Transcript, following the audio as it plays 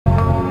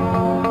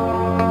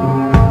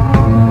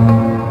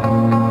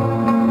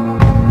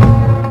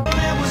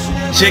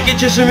Sveiki,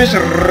 čia su jumis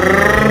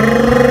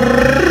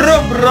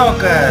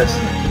Rokas.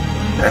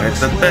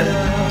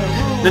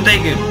 Nu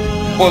taigi,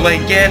 po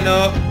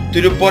laikelio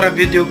turiu porą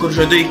video, kur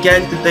žadu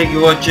įkelti, taigi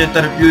o čia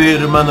tarp jų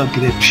ir mano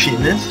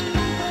krepšinis.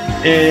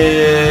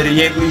 Ir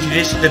jeigu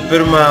žiūrėsite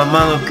pirmą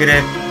mano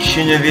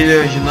krepšinio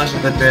video,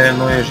 žinosite apie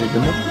naują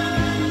žaidimą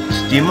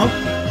Steam'o.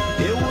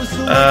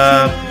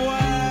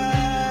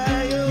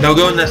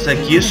 Daugiau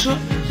nesakysiu,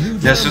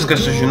 nes viską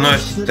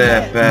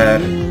sužinosite per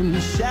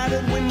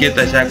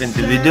kitą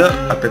sekantį video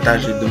apie tą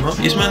žaidimą.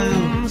 Jis man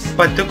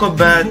patiko,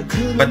 bet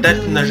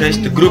patartina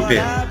žaisti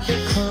grupėje,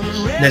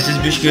 nes jis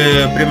biškį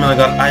primena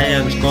gal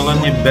Aliens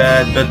Colony,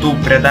 bet be tų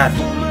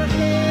predatorių.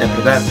 Ne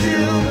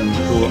predatorių,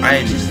 tų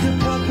Aliens.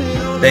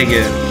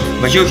 Taigi,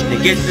 mažiau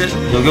šnekėti,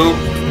 daugiau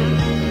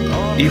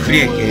į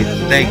priekį.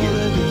 Taigi,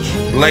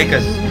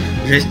 laikas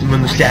žaisti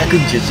mano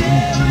sekančias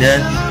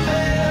rungtynes.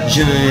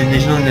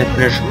 Nežinau net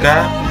prieš ką,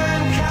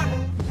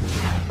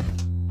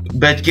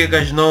 bet kiek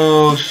aš žinau,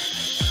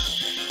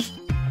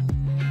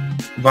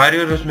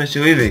 Warriorus mes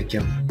jau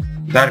įveikėm.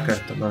 Dar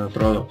kartą, man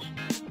atrodo.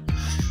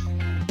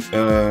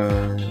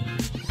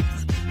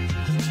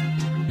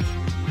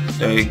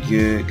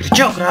 Taigi,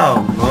 greičiau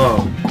kraum,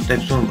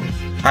 taip sunku.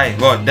 Ai,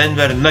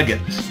 Denver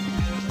Nuggets.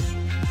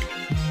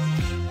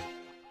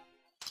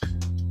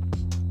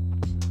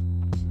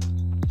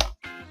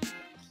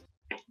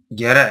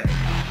 Gerai.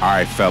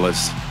 Alright,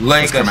 fellas.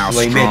 Laikas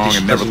laimėti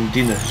šitas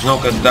rungtynes. Žinau,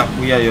 kad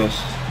dahuja jos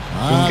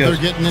sunkios.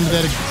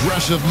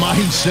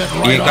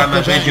 Jei ką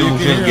mes žaidžiam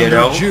už jas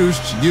geriau,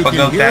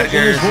 pagal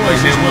pergalės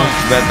laimimus,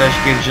 bet aš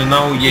kiek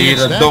žinau, jie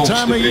yra daug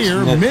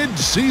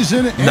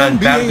stipresni. Ant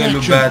pergalių,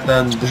 bet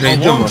ant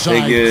žaidimo.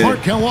 Taigi,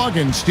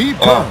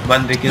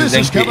 man reikės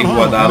dengti į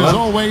Guadalą.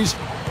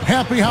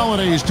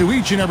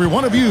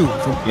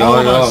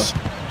 Jo.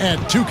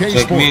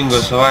 Sėkmingo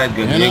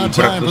savaitgalį, jeigu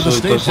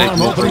praktisuoju tos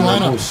sėkmės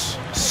laimėmus.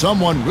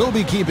 Someone will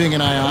be keeping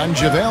an eye on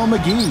JaVale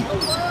McGee.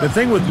 The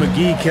thing with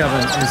McGee,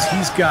 Kevin, is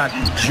he's got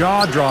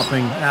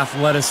jaw-dropping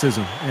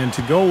athleticism, and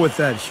to go with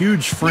that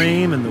huge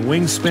frame and the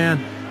wingspan,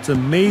 it's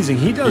amazing.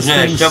 He does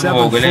things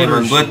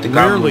 7-footers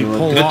rarely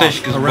pull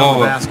off around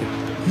the basket.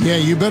 Yeah,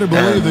 you better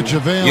believe that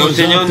JaVale is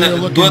out there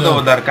looking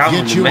to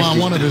get you on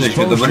one of his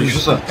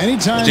posters.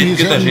 Anytime he's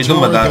heading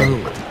toward the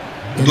hoop,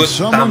 and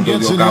someone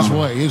gets in his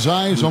way, his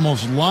eyes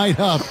almost light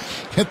up.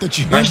 Get the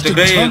chance to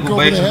dunk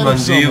over the head of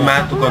someone.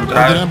 The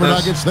Denver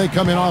Nuggets, they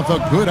come in off a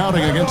good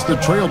outing against the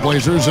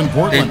Trailblazers in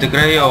Portland.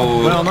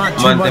 Well, not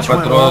too much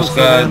went wrong for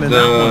them in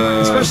that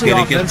one, especially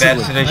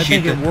offensively. I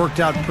think it worked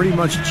out pretty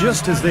much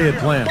just as they had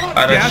planned. Yeah,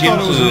 I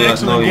thought it was an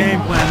excellent game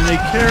plan. They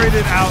carried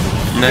it out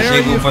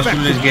very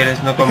effectively.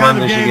 The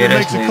kind of game that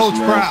makes the coach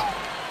proud.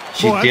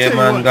 Boy, I tell you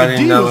what, the D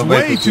was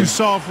way too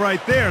soft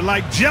right there,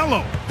 like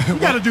Jello. You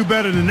got to do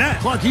better than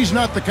that. Clark, he's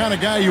not the kind of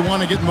guy you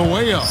want to get in the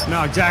way of.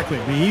 No, exactly.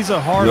 I mean, he's a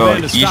hard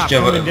man to stop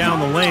running down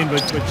the lane,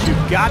 but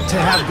you've got to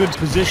have good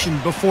position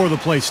before the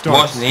play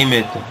starts. You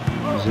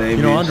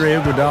know, Andre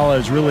Iguodala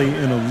is really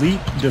an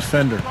elite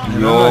defender. And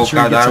I'm not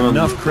sure he gets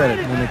enough credit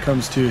when it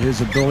comes to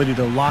his ability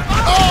to lock it.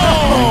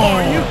 Oh,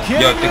 are you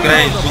kidding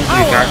me?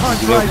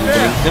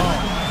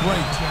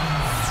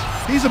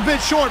 He's a bit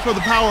short for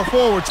the power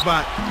forward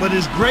spot, but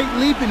his great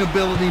leaping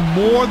ability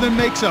more than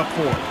makes up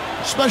for it.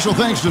 Special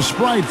thanks to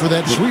Sprite for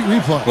that sweet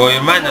replay.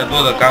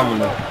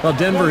 Well,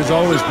 Denver has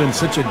always been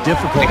such a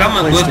difficult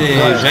place to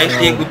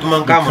play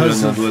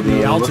because of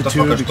the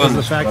altitude, because of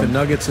the fact that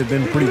Nuggets have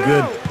been pretty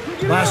good.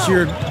 Last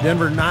year,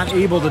 Denver not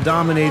able to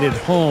dominate at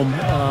home,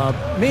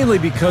 mainly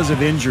because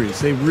of injuries.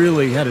 They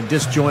really had a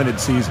disjointed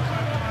season.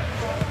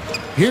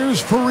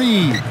 Here's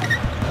Fareed.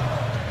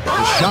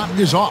 The shot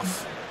is off.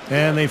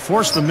 And they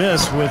forced the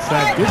miss with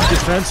that good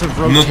defensive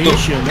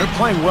rotation. They're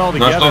playing well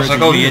together.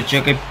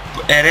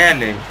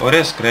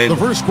 The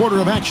first quarter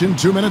of action,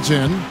 2 minutes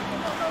in.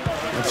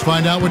 Let's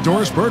find out what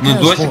Doris Burke has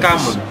for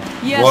us.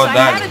 Yes, I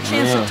had a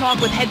chance to talk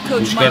with head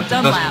coach Mike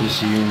Dunlap.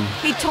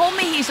 He told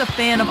me he's a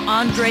fan of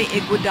Andre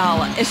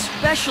Iguodala,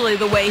 especially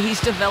the way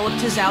he's developed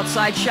his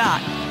outside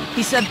shot.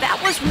 He said that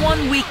was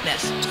one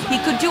weakness. He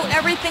could do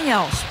everything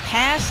else,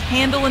 pass,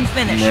 handle, and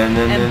finish.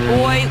 And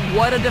boy,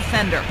 what a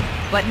defender.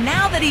 But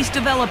now that he's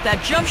developed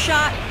that jump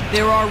shot,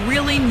 there are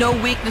really no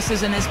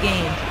weaknesses in his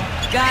game.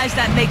 Guys,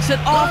 that makes it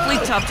awfully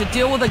tough to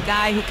deal with a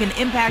guy who can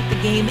impact the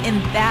game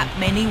in that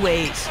many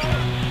ways.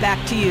 Back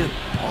to you.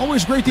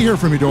 Always great to hear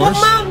from you, Doris.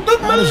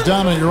 Not as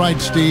dominant, you're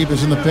right, Steve,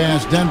 as in the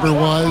past. Denver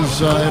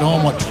was at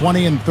home,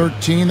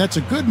 20-13. That's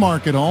a good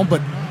mark at home,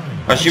 but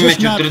Aš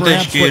įmečiu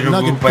tritaškį ir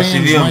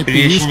pasivyjom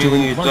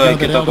priešininkui toje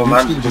kitą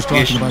komandą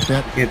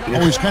priešininkui.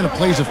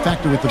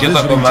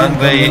 Kita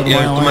komanda ir tu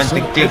man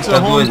tik tiek tą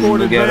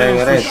duodi, gerai.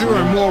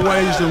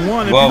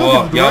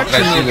 Jau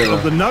prasideda.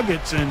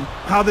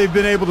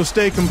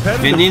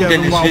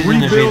 Vienintelis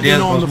fizinis žaidėjas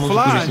pas mus,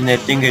 kuris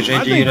netingai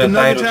žaidžia, yra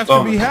Tyrus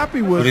Thomas,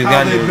 kuris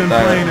gali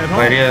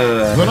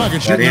karjerą,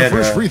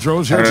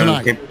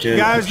 kaip čia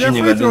krepšinį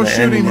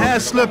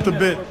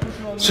vadina,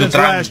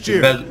 Last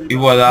year, but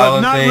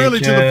not really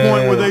to the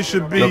point where they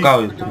should be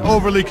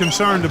overly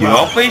concerned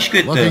about.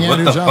 Looking at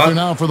who's out there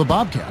now for the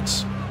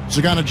Bobcats.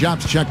 Sagana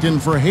Jobs checked in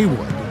for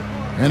Haywood.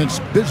 And it's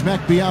Bismack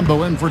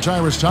Biyombo in for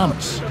Tyrus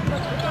Thomas.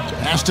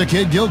 Pass to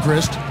Kid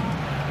Gilchrist.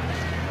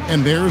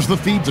 And there's the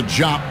feed to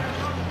Jop.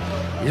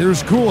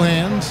 Here's Cool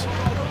Hands.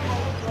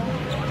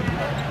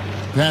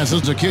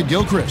 Passes to Kid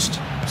Gilchrist.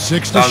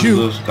 6 to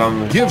shoot.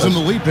 Gives him the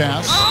lead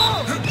pass.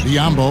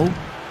 Biyombo.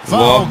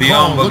 Foul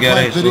call. Looked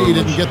like that he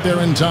didn't get there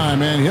in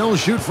time, and he'll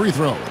shoot free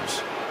throws.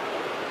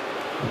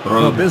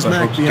 Well,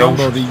 Bismack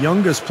Biyombo, the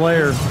youngest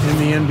player in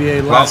the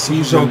NBA last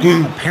season,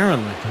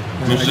 apparently.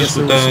 I guess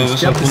there was some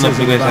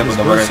skepticism about his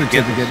birth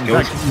certificate. In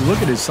fact, if you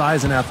look at his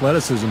size and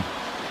athleticism,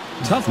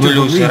 tough to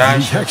believe he's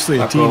actually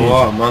a teenager.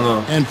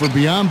 And for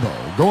Biyombo,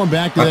 going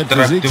back to that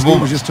physique Steve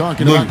was just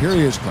talking about, here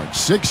he is, Clark.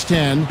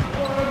 6'10",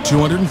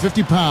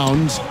 250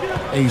 pounds,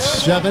 a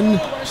 7...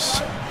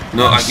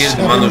 No, I guess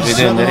mano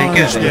žaidėjo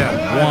nereikia. Yeah,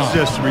 that's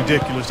just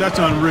ridiculous. That's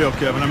unreal,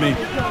 Kevin. I mean,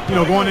 you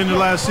know, going into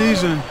last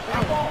season,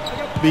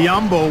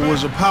 Biyombo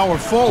was a power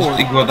forward.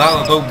 He's a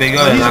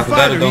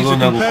fighter. He's a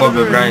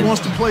competitor. He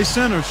wants to play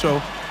center,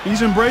 so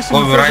he's embracing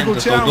the physical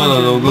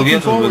challenge. Looking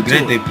forward to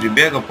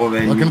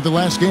it. Looking at the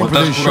last game for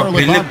the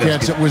Charlotte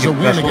Bobcats, it was a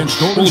win against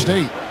Golden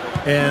State.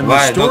 And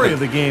the story of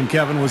the game,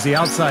 Kevin, was the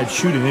outside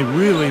shooting. They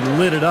really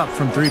lit it up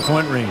from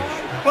three-point range.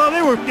 Well,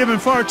 they were giving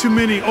far too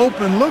many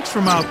open looks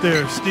from out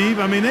there, Steve.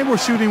 I mean, they were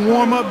shooting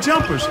warm-up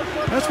jumpers.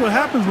 That's what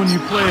happens when you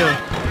play a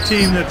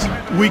team that's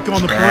weak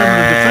on the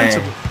perimeter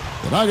defensively.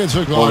 The Nuggets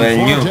are going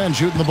 4-10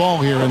 shooting the ball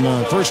here in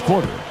the first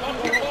quarter.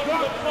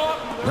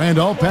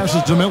 Randolph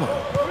passes to Miller.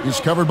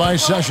 He's covered by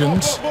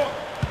Sessions.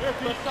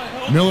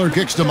 Miller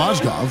kicks to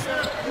Mozgov.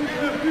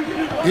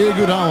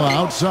 Iguodala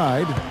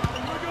outside.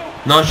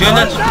 No,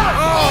 žinot,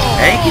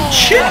 eikit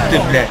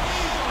šitą, ble.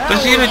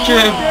 Tas yra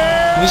čia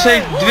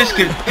visai dvi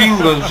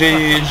skirtingos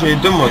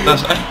žaidimo.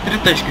 Tas aš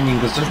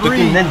tritaškininkas, aš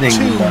tokių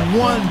nedengiu.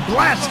 3-2-1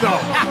 blast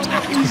off.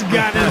 He's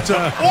got into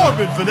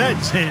orbit for that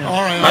chance.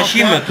 Aš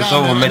įmetu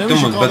savo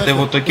metimus, bet tai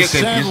va tokie,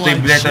 kaip jis tai,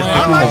 ble, aš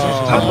tokių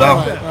nesistabdau.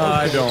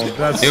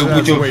 Jeigu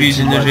būčiau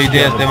fizinis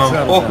žaidėjas, tai man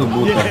pokai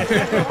būtų.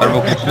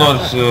 Arba koks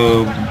nors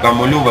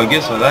kamuolių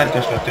vagis, ar dar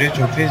kažką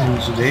turėčiau fizinį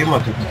sudėjimą.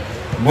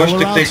 O aš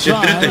tik tai čia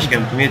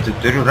tritaškiant mėti,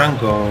 turiu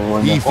ranką,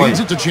 o ne koją.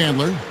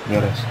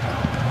 Geras.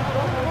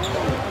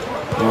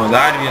 O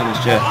dar vienas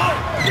čia.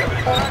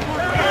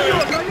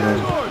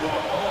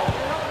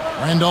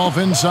 Randolph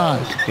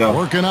inside,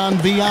 working on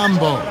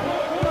Biyombo.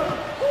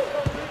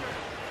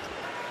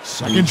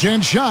 Second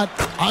chance shot,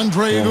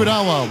 Andre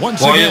Iguodala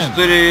once again. Kojas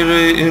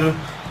turi ir...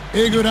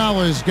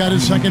 Iguodala's got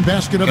his second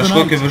basket of the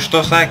night. Kažkokį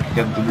vištos sakė,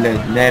 kad, ble,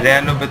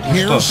 nerealiu, bet vištos.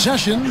 Here's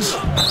Sessions,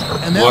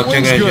 and that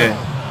one's good.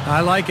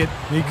 I like it.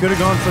 He could have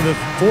gone for the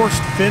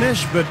forced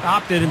finish, but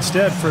opted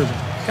instead for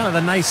kind of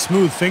the nice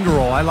smooth finger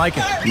roll. I like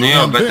it.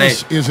 Yeah, and but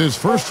this is his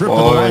first trip to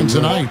the line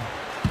tonight.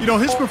 You know,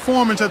 his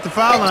performance at the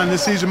foul line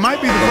this season might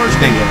be the first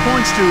thing he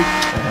points to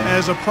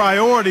as a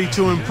priority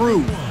to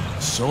improve.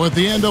 So at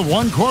the end of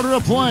one quarter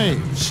of play,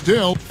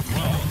 still...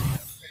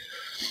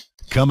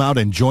 Come out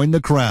and join the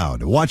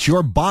crowd. Watch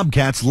your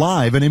Bobcats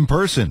live and in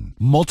person.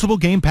 Multiple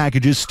game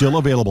packages still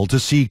available to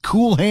see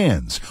Cool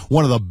Hands,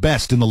 one of the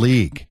best in the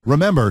league.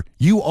 Remember,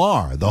 you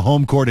are the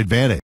home court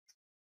advantage.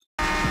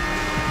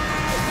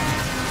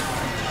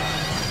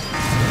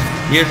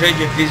 Jie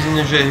žaidžia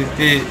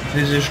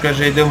fizišką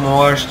žaidimą,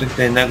 o aš tik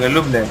tai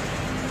negaliu, ble.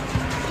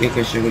 Kiek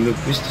aš čia galiu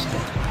pistis.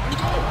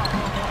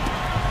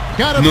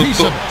 Got a piece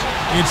of it.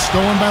 It's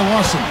stolen by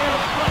Lawson.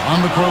 On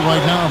the court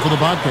right now for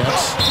the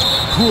Bobcats.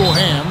 Cool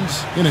Hands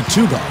in a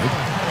two-guard.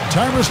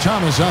 Tyrus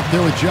Thomas out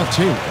there with Jeff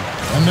Taylor.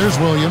 And there's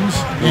Williams.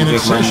 And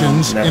it's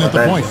Sessions in at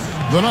the point.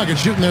 The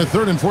Nuggets shooting their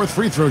third and fourth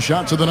free throw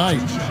shots of the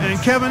night.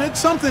 And Kevin, it's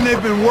something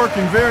they've been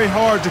working very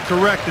hard to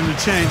correct and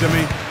to change. I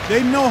mean,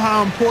 they know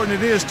how important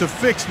it is to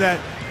fix that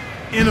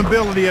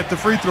inability at the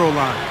free throw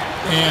line.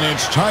 And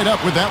it's tied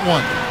up with that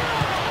one.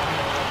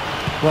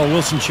 Well,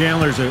 Wilson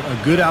Chandler's a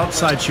good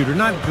outside shooter.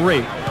 Not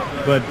great,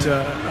 but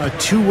a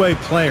two-way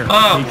player.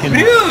 He can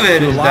do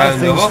a lot of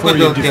things for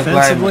you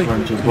defensively.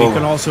 He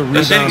can also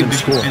rebound and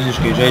score.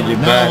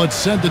 Now let's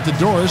send it to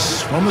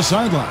Doris from the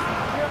sideline.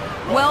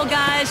 Well,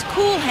 guys,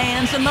 Cool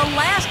Hands in the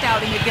last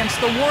outing against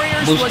the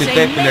Warriors was a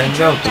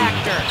major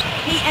factor.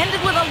 He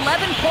ended with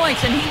 11 points,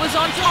 and he was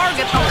on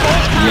target the whole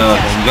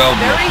contest.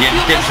 Very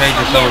few misses,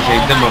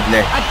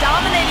 a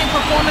dominating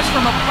performance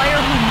from a player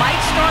who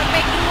might start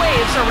making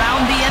waves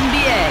around the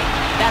NBA.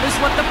 That is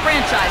what the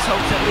franchise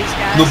hopes, at least,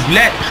 guys.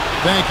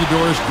 Thank you,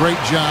 Doris. Great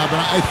job.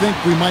 And I think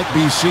we might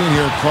be seeing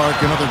here, Clark,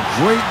 another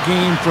great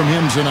game from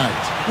him tonight.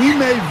 We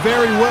may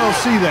very well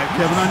see that,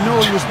 Kevin. I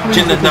know he was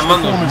pleased with his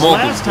performance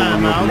last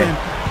time out, and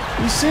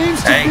he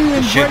seems to be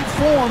in great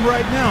form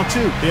right now,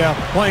 too. Yeah,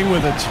 playing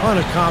with a ton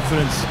of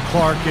confidence,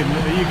 Clark, and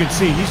you can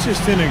see he's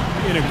just in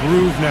a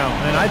groove now,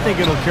 and I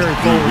think it'll carry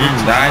forward.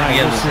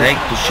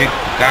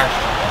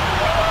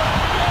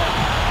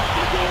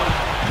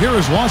 Here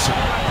is Lawson.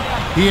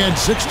 He had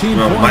 16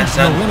 points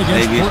in the win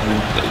against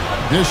Portland.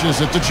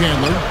 Dishes it to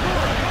Chandler.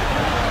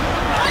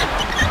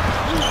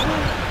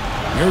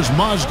 Here's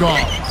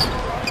Mozgov.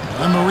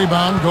 And the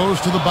rebound goes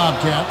to the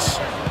Bobcats.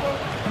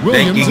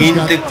 Williams has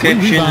got 3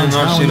 rebounds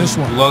now in this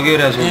one.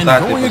 And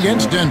going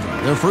against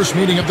Denver, their first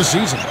meeting of the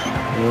season.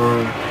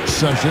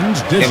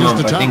 Sessions dishes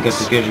the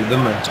Titulas.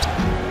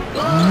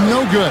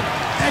 No good.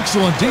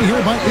 Excellent D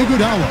here by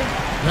Iguodala.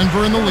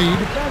 Denver in the lead.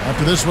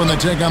 After this one, they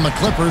take on the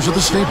Clippers at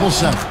the Staples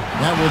Center.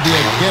 That will be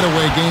a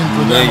getaway game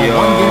for them. A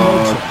one-game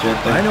road trip.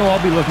 I know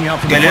I'll be looking out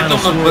for the final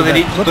score of that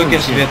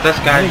Clippers game. I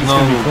think it's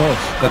going to be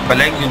close.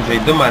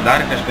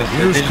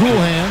 Here's cool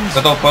hands.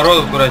 Kad tau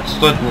parodo, kur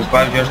atsistoti, nes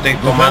pavyzdžiui, aš tai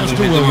komandų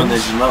žaidimų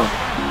nežinau.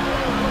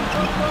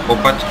 O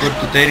pats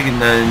kurti tai irgi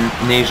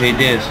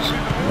neįžaidėjas.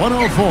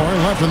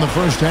 104 left in the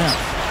first half.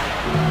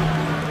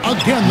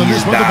 Again, the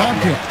miss by the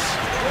Bobcats.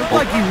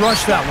 Looked like he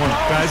rushed that one,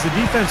 guys. The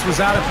defense was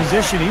out of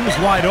position. He was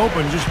wide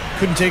open, just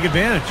couldn't take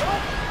advantage.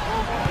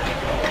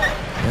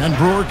 And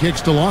Brewer kicks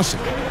to Lawson.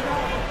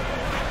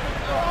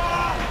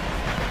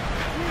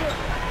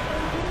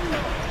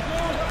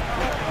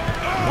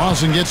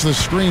 Lawson gets the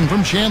screen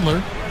from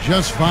Chandler.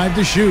 Just 5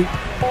 to shoot.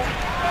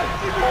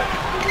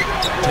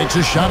 Takes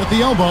a shot at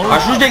the elbow.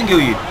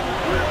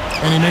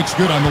 And he makes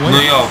good on the way.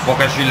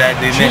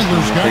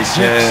 Chandler's got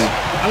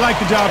 6. I like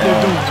the job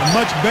they're doing. A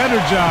much better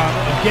job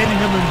of getting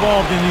him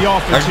involved in the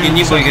offense.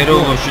 Here's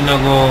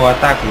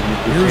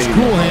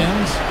cool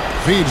hands.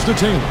 Feeds to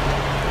Taylor.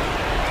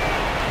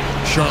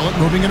 Charlotte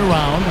moving it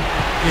around.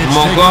 It's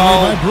taken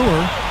away by Brewer.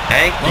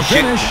 A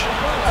finish.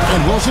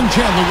 And Wilson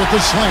Chandler with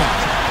the slam.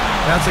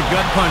 That's a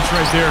gut punch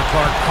right there,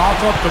 Clark.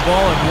 Cough up the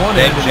ball at one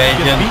end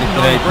and get beaten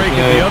on the break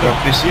at the other.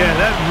 Yeah,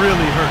 that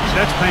really hurts.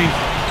 That's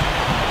painful.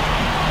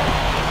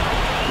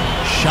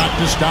 Shot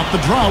to stop the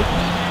drought.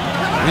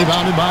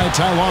 Rebounded by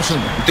Ty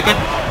Lawson.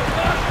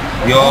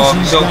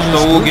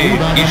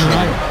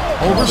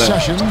 Over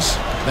Sessions.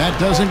 That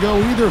doesn't go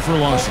either for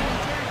Lawson.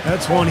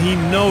 That's one he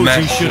knows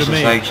he should have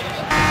made.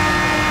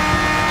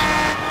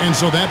 And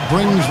so that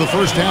brings the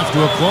first half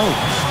to a close.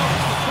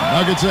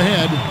 Nuggets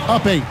ahead,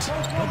 up 8.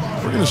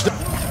 We're going to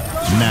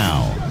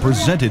now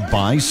presented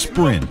by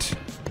Sprint.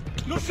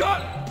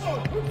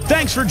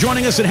 Thanks for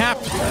joining us at half.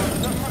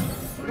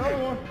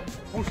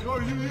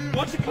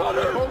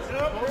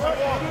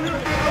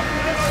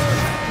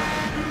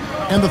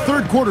 And the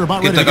third quarter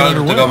about ready to get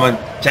underway.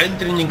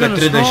 Centrininką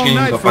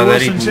tridaškininką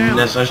padaryti,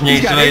 nes aš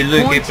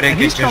neįsivaizduoju, kaip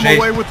reikia čia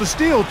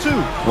žaisti.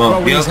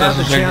 Vėl tas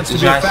žasinas.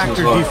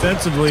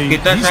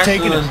 Kitas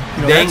žasinas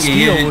dengia,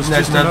 jie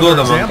net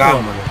neduoda man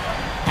kamuolį.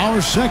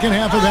 Our second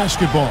half of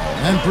basketball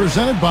and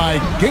presented by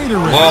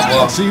Gatorade.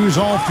 Let's see who's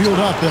all fueled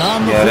up and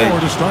on the floor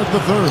to start the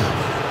third.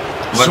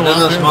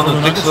 Vadinas, mano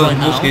tikslas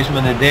bus, kai jis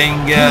mane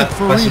dengia,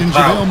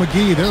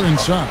 pasitraukti.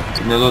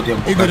 Neduot jam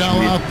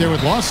Iguodala out there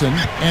with Lawson,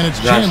 and it's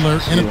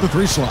Chandler in at the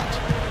 3 slot.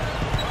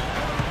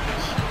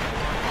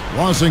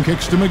 Lawson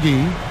kicks to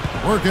McGee,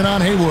 working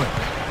on Haywood.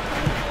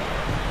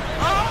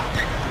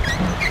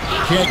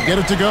 Can't get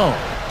it to go,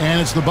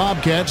 and it's the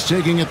Bobcats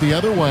taking it the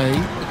other way.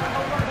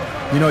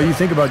 You know, you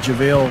think about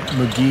JaVale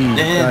McGee,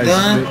 guys,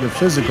 the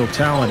physical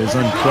talent is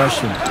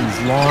unquestioned. He's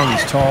long,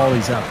 he's tall,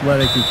 he's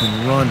athletic, he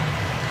can run.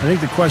 I think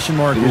the question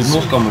mark is,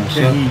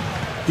 can he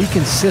be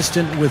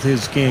consistent with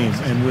his game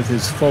and with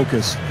his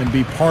focus and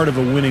be part of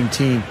a winning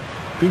team?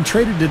 Being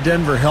traded to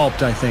Denver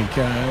helped, I think.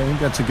 I think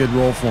that's a good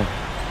role for him.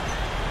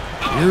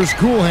 Here's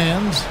cool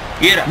hands.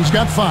 He's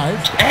got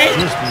 5.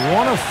 Just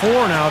 1 of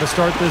 4 now to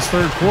start this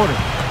third quarter.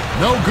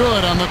 No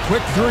good on the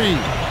quick 3.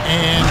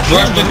 And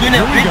aš tokių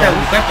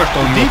nepritariu, kaip aš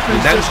tau jų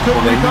pridarsiu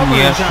po velnių,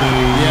 nei aš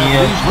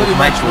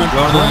Michael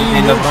Jordan,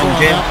 nei LeBron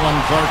James.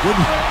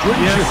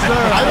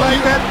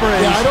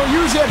 I don't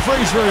use that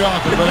phrase very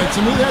often, but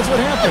to me that's what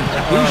happened.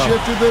 He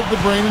shifted the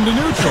brain into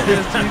neutral.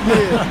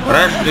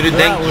 Aš turiu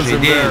dengti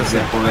žaidėjus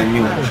po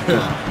velnių.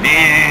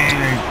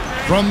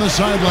 From the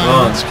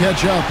sideline, let's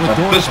catch up with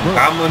Doris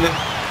Burke.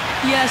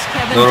 Yes,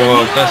 Kevin,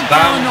 Danilo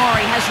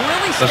Gallinari has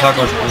really stepped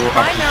into a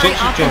primary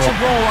offensive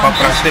role on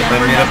this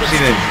Denver Nuggets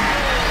team.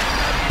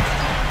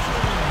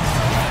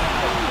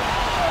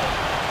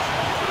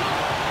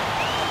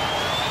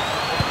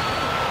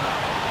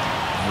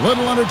 A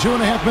little under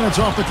 2.5 minutes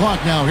off the clock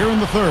now here in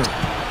the third.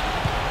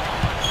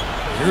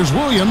 Here's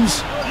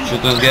Williams.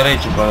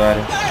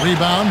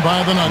 Rebound by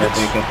the Nuggets.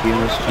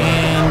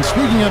 And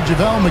speaking of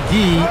JaVale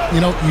McGee,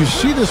 you know, you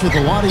see this with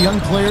a lot of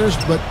young players,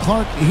 but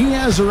Clark, he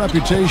has a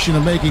reputation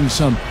of making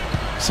some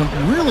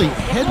really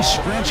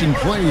head-scratching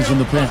plays in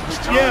the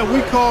past. Yeah,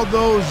 we call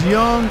those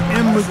young,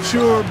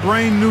 immature,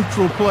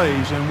 brain-neutral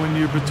plays. And when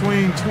you're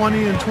between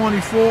 20 and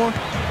 24,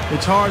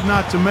 it's hard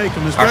not to make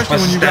them, especially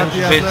when you got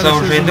the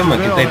athleticism.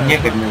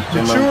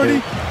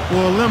 Maturity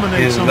will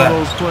eliminate some of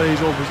those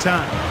plays over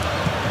time.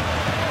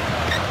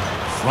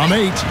 From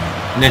 8.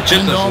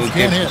 Randolph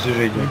can't hit.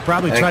 He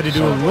probably tried to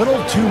do a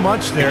little too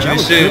much there. That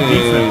was good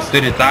defense.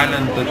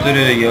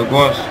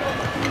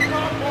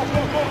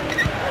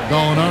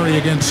 Gallinari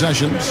against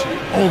Sessions.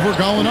 Over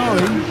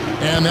Gallinari.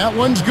 And that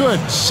one's good.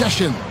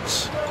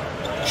 Sessions.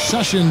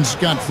 Sessions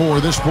got 4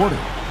 this quarter.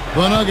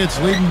 The Nuggets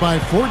leading by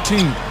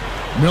 14.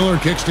 Miller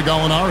kicks to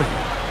Gallinari.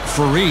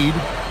 Fareed.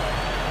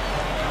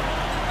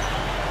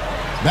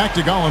 Back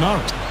to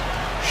Gallinari.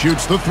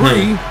 Shoots the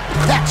 3.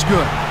 That's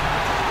good.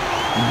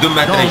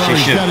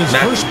 Gallinari's got his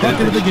first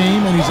bucket of the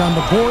game, and he's on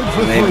the board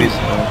for 3.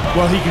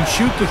 Well, he can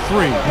shoot the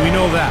 3. We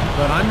know that,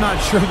 but I'm not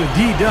sure the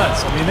D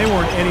does. I mean, they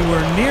weren't anywhere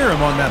near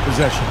him on that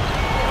possession.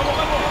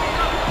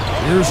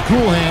 Here's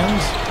Cool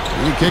Hands.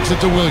 He kicks it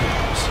to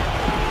Williams.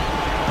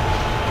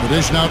 The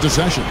dish now to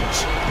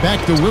Sessions.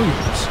 Back to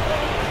Williams.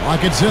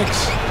 Clock at 6.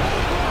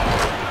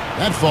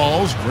 That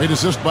falls. Great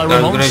assist by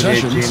Ramon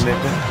Sessions.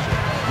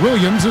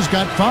 Williams has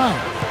got 5.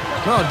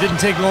 Well, it didn't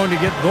take long to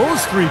get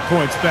those 3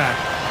 points back.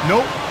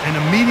 Nope, an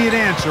immediate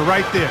answer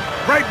right there.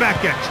 Right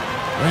back at you.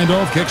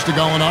 Randolph kicks to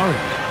Gallinari.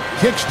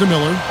 Kicks to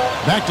Miller.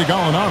 Back to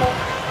Gallinari.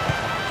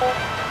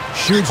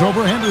 Shoots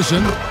over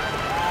Henderson.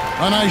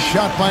 A nice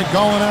shot by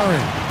Gallinari.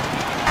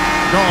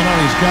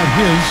 Gallinari's got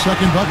his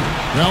second bucket.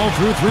 Now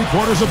through 3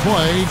 quarters of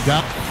play.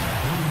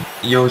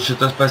 Jau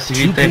šitas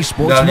pasivyti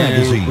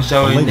gali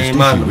pusiau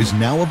neįmanoma. Is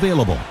now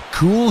available.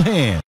 Cool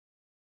Hand.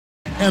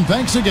 And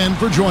thanks again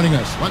for joining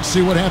us. Let's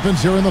see what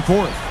happens here in the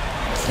 4th.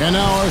 And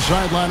now our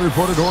sideline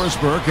reporter Doris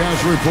Burke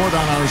has a report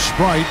on our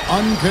Sprite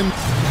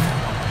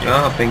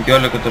Jo,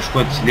 15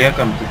 taškų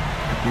atsiliekam, tai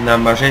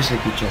nemažai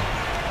sakyčiau.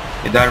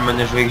 Ir dar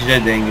mane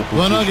žvaigždė dengia.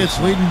 The Nuggets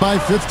leading by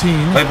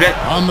 15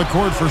 on the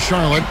court for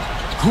Charlotte.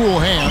 Cool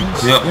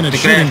Hands in a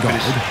shooting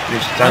guard.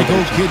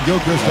 Michael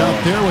Kidd-Gilchrist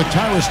out there with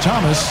Tyrus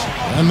Thomas.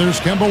 And there's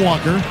Kemba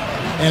Walker.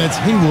 And it's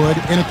Haywood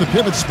in at the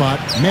pivot spot,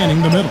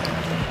 manning the middle.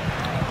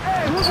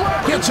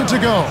 Gets it to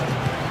go.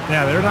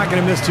 Yeah, they're not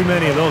going to miss too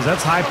many of those.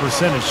 That's high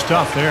percentage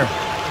stuff there.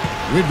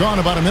 We've gone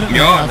about a minute and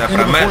a half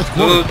into the 4th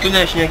quarter. Tu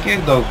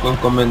nešnekėk daug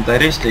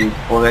komentaristai,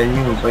 po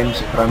velnių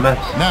paimsi prames.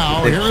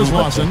 Now, here is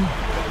Lawson.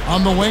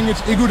 On the wing,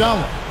 it's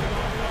Iguodala.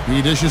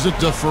 He dishes it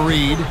to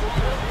Fareed.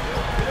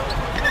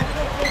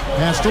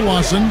 Pass to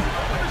Lawson.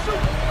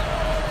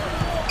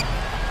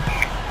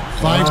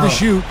 5 to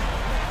shoot.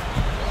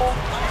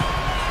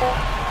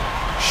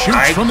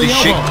 Shoots from the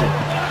elbow.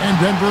 And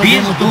Denver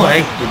again with the ball.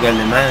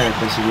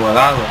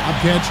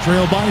 Bobcats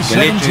trail by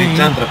 17.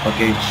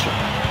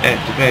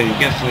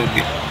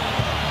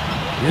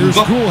 Here's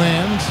Cool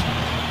Hands.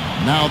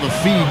 Now the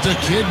feed to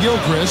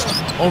Kidd-Gilchrist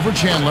over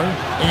Chandler.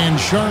 And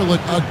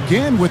Charlotte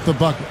again with the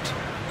bucket.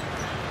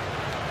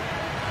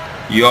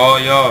 Jo,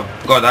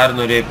 ko dar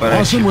norėjai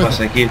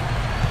pasakyti.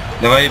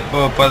 Davai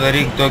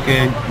padaryk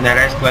tokį,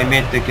 neleisk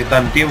laimėti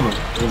kitam timui.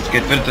 Nors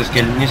 4.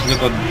 kėlinys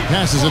liko.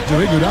 Passes it to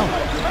Iguodala.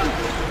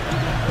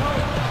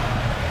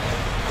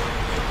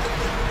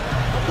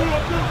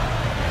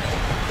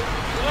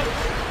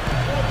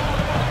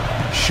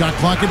 Shot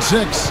clock at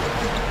 6.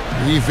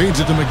 He feeds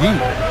it to McGee.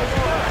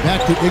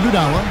 Back to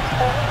Iguodala.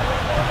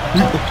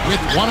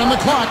 With 1 on the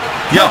clock.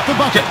 Got the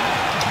bucket.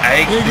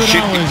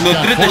 Nuo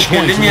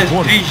 30 linijos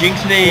 3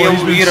 žingsniai jau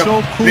yra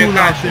prie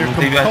kašinų.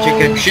 Tai čia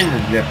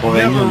krepšinis dėl po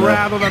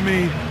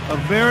velnių. A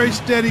very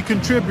steady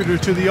contributor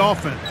to the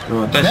offense.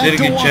 Tas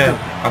irgi čia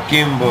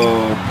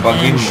akimbo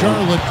And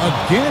Charlotte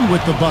again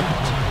with the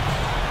bucket.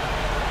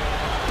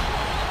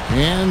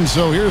 And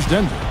so here's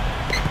Denver.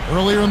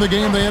 Earlier in the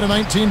game, they had a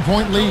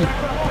 19-point lead.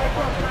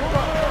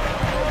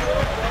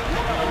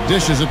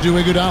 Dishes it to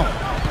Iguodala.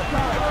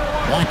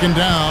 Backing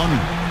down.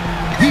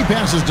 He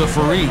passes to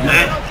Fareed.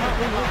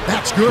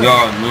 That's good.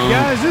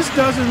 Guys, this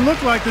doesn't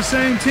look like the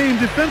same team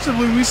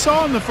defensively we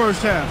saw in the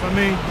first half. I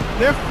mean,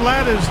 they're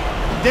flat as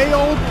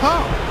day-old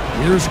pop.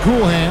 Here's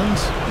Cool Hands.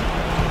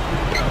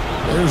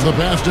 There's the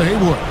pass to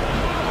Haywood.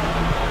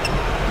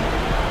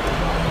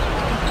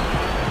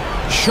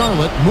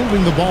 Charlotte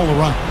moving the ball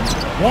around.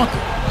 Walker.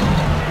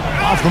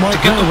 Off the mark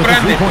there with a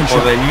 3-point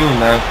shot.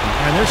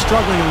 And they're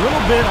struggling a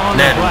little bit on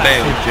the glass.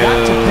 They've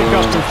got to pick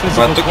up their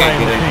physical play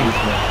in the paint.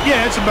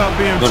 Yeah, it's about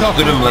being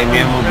tougher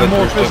and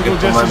more physical,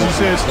 just as you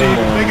said, Steve.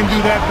 If they can do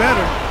that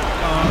better,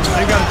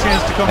 they got a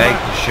chance to come back.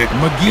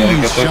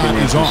 McGee's shot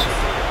is off.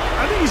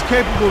 I think he's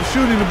capable of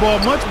shooting the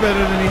ball much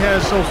better than he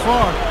has so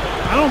far.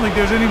 I don't think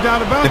there's any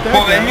doubt about that.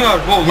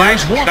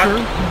 Here's Walker.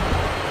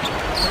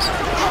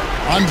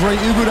 Andre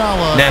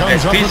Iguodala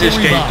comes up with the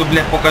rebound.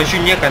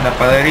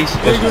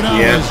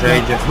 Iguodala's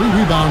got 3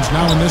 rebounds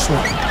now in this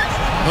one.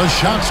 The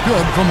shot's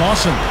good from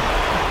Lawson.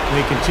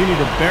 They continue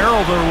to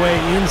barrel their way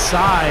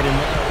inside, and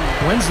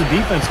when's the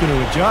defense going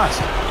to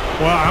adjust?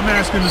 Well, I'm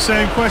asking the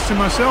same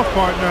question myself,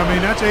 partner. I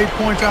mean, that's 8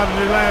 points out of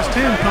their last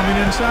 10 coming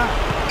inside.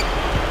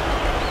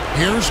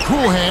 Here's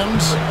Cool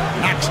Hands.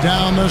 Knocks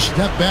down the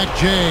step-back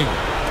J.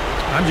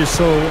 I'm just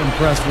so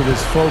impressed with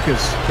his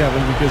focus,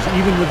 Kevin, because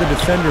even with the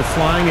defender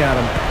flying at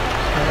him,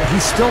 he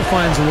still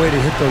finds a way to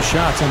hit those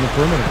shots on the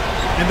perimeter.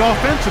 And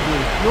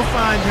offensively, you'll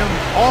find him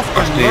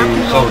often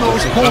lurking on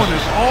those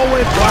corners,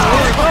 always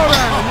flying.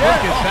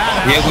 Look at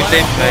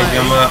that.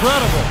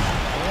 Incredible.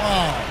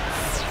 Wow.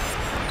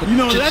 You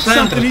know, that's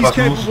something he's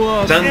capable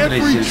of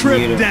every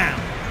trip down.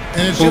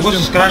 And it's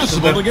just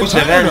impossible to get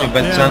tired of.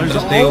 There's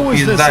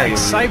always this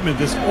excitement,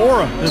 this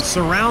aura that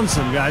surrounds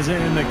him, guys,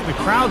 and the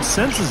crowd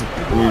senses it.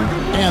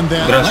 And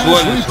that last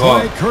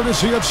replay,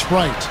 courtesy of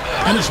Sprite.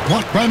 And it's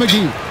blocked by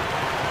McGee.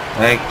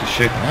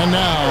 And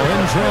now,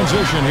 in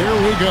transition, here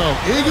we go.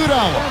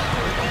 Iguodala.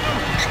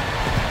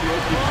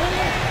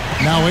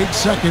 Now 8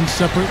 seconds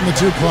separating the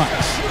 2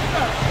 clocks.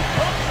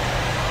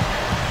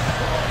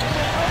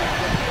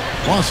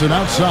 Lost it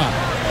outside.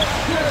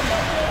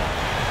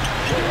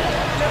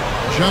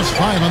 Just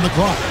 5 on the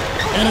clock.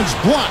 And it's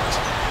blocked.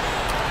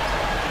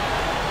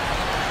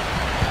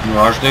 Nu,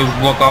 aš tai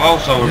užblokavau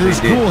savo Here's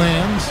žaidėjų. Cool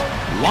Hands.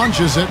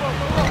 Launches it.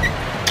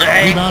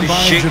 Eik, Rebound tu by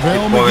šiek tiek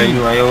JaVale po McGee.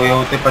 velnių, jau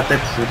taip pat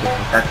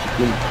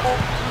atsitikimų.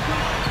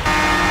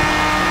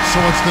 So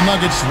it's the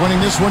Nuggets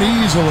winning this one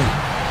easily.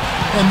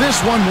 And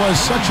this one was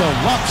such a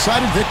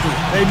lopsided victory.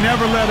 They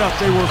never let up.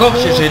 They were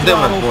Koks čia full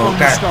žaidimas throttle buvo, from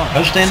the ką? start.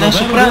 Aš tai So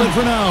that'll do it nesuprantu.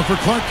 for now for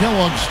Clark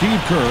Kellogg,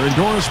 Steve Kerr, and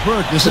Doris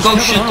Burke. This is Sakau,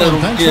 Kevin šitą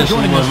Harlan. Thanks for rungtynės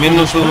joining us for minų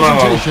this filmavau.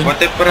 presentation O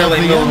taip of the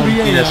pralaimėjau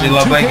rungtynės, tai NBA on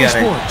labai 2K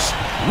gerai. Sports.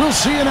 We'll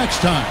see you next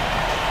time.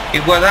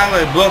 Iguodalą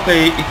į bloką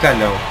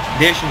įkaliau.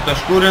 10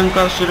 taškų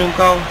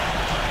surinkau.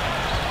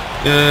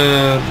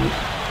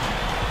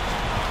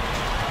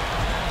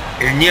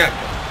 Ir nieko.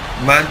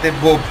 Man tai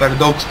buvo per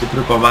daug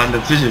stipri komanda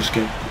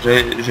fiziškai.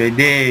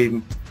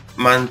 Žaidėjai,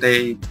 man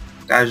tai,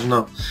 ką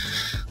žinau.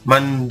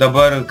 Man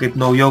dabar kaip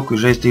naujokui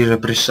žaisti yra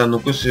prieš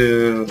senukus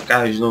ir,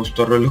 ką žinau,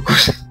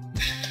 storuliukus.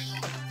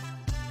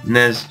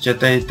 Nes čia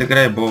tai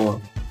tikrai buvo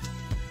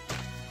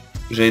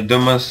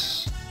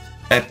žaidimas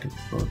epic.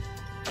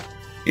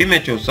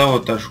 Įmečiau savo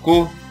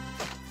taškų.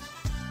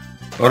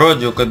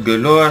 Parodžiau, kad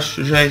galiu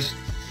aš žaisti.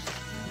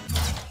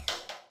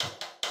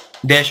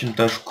 10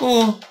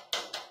 taškų.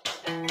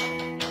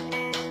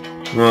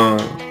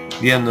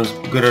 Vienas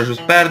gražus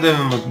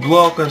perdavimas,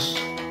 blokas.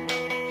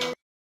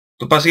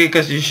 Tu pasakai,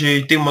 kas iš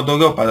įtimo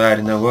daugiau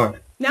padarė, negu.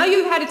 Now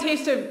you've had a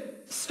taste of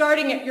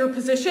starting at your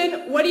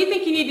position. What do you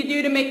think you need to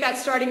do to make that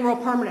starting role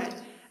permanent?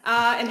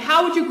 And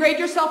how would you grade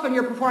yourself on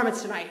your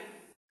performance tonight?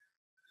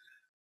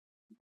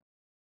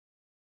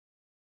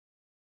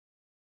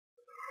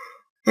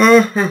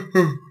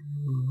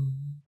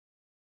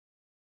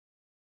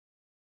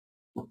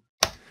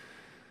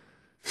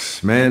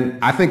 Man,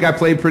 I think I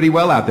played pretty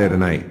well out there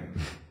tonight.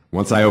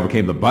 Once I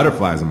overcame the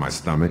butterflies in my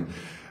stomach.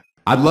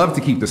 I'd love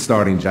to keep the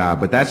starting job,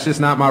 but that's just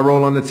not my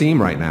role on the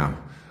team right now.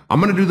 I'm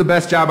going to do the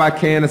best job I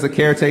can as a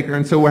caretaker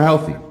until we're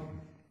healthy.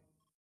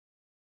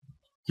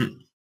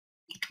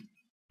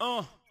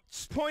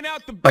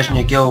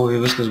 Pašnekėjau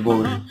ir viskas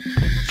buvo.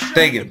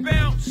 Taigi,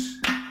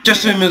 čia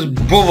su jumis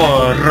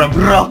buvo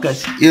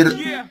Rabrokas ir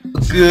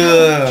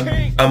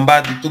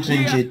Amba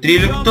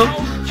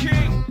 2013.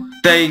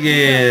 Taigi,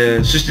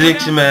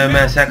 susitiksime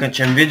mes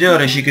sekančiam video,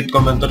 rašykit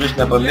komentarus,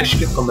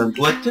 nepamirškit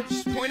komentuoti.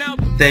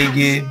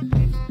 Taigi,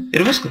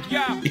 ir viskas.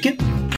 Iki.